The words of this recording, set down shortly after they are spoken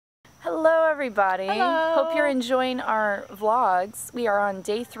everybody. Hello. Hope you're enjoying our vlogs. We are on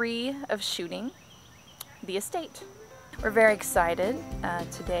day 3 of shooting the estate. We're very excited.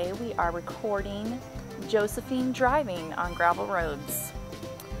 Today we are recording Josephine driving on gravel roads.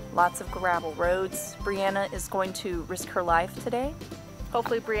 Lots of gravel roads. Brianna is going to risk her life today.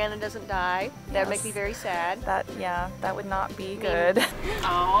 Hopefully Brianna doesn't die. That would make me very sad. That would not be good. Oh,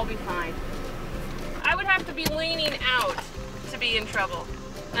 I'll be fine. I would have to be leaning out to be in trouble.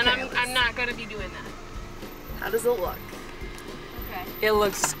 And Okay, I'm not going to be doing that. How does it look? Okay. It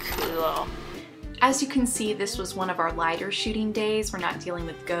looks cool. As you can see, this was one of our lighter shooting days. We're not dealing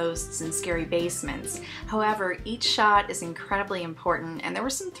with ghosts and scary basements. However, each shot is incredibly important, and there were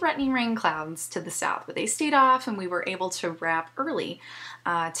some threatening rain clouds to the south, but they stayed off and we were able to wrap early.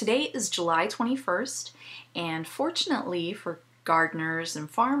 Today is July 21st, and fortunately for gardeners and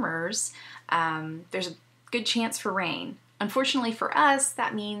farmers, there's a good chance for rain. Unfortunately for us,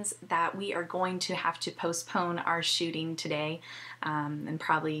 that means that we are going to have to postpone our shooting today and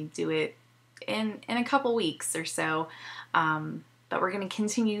probably do it in a couple weeks or so. But we're going to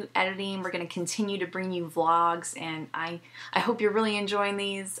continue editing. We're going to continue to bring you vlogs, and I hope you're really enjoying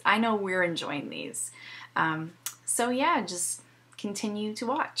these. I know we're enjoying these. So yeah, just continue to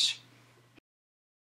watch.